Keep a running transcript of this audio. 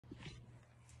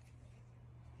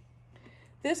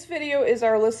This video is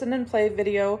our listen and play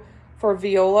video for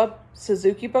Viola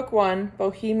Suzuki Book 1,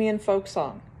 Bohemian Folk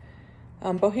Song.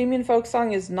 Bohemian Folk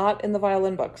Song is not in the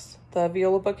violin books. The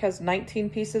viola book has 19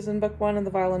 pieces in book 1 and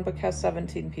the violin book has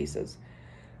 17 pieces.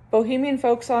 Bohemian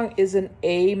Folk Song is in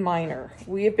A minor.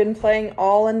 We have been playing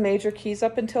all in major keys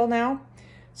up until now,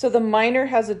 so the minor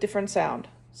has a different sound.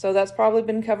 So that's probably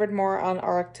been covered more on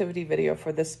our activity video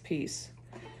for this piece.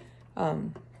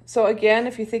 So again,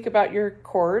 if you think about your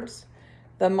chords,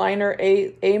 the minor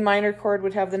A minor chord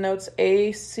would have the notes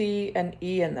A, C, and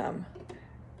E in them.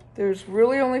 There's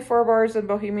really only 4 bars in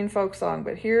Bohemian Folk Song,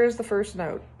 but here's the first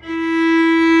note.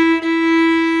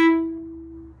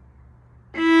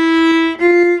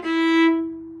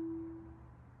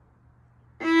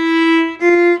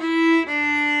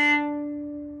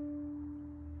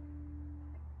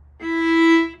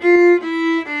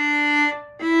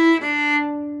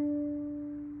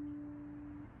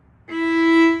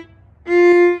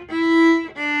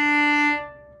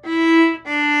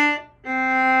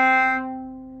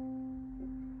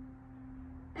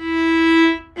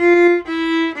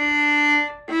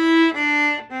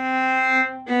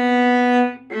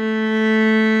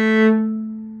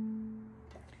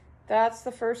 That's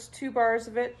the first 2 bars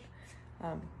of it.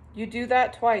 You do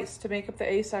that twice to make up the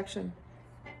A section.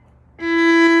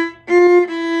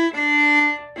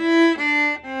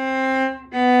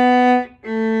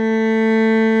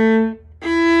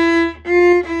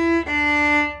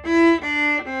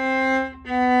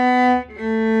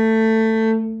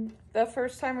 The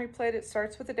first time we played it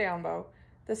starts with a down bow.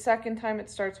 The second time it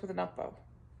starts with an up bow.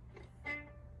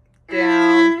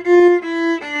 Down.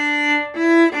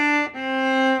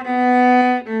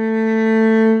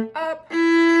 Up.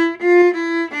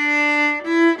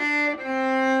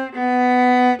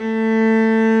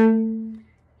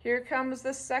 Here comes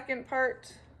the second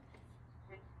part.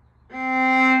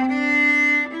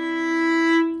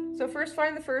 So first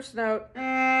find the first note.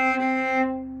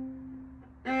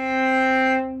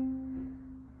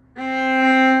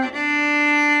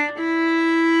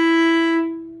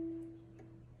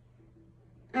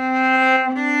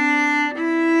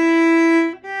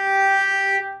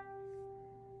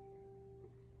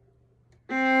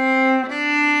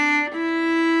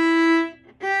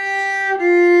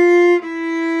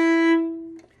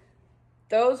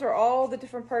 Those are all the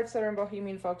different parts that are in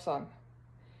Bohemian Folk Song.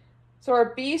 So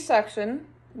our B section,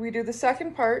 we do the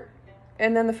second part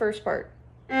and then the first part.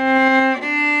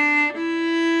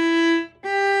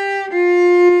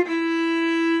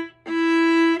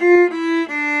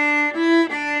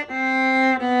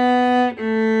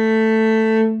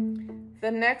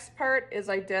 The next part is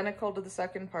identical to the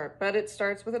second part, but it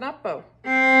starts with an up bow.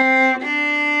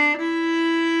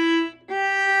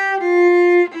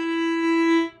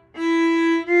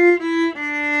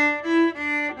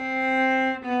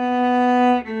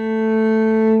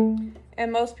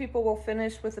 And most people will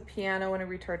finish with a piano and a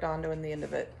ritardando in the end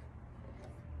of it.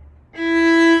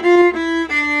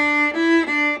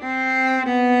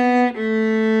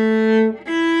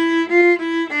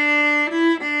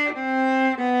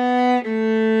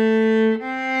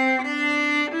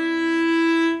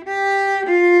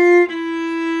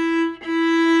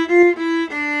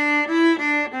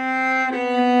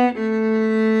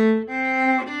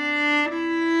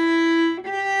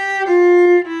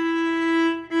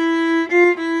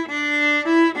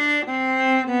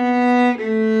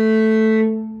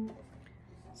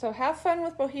 So have fun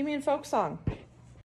with Bohemian Folk Song.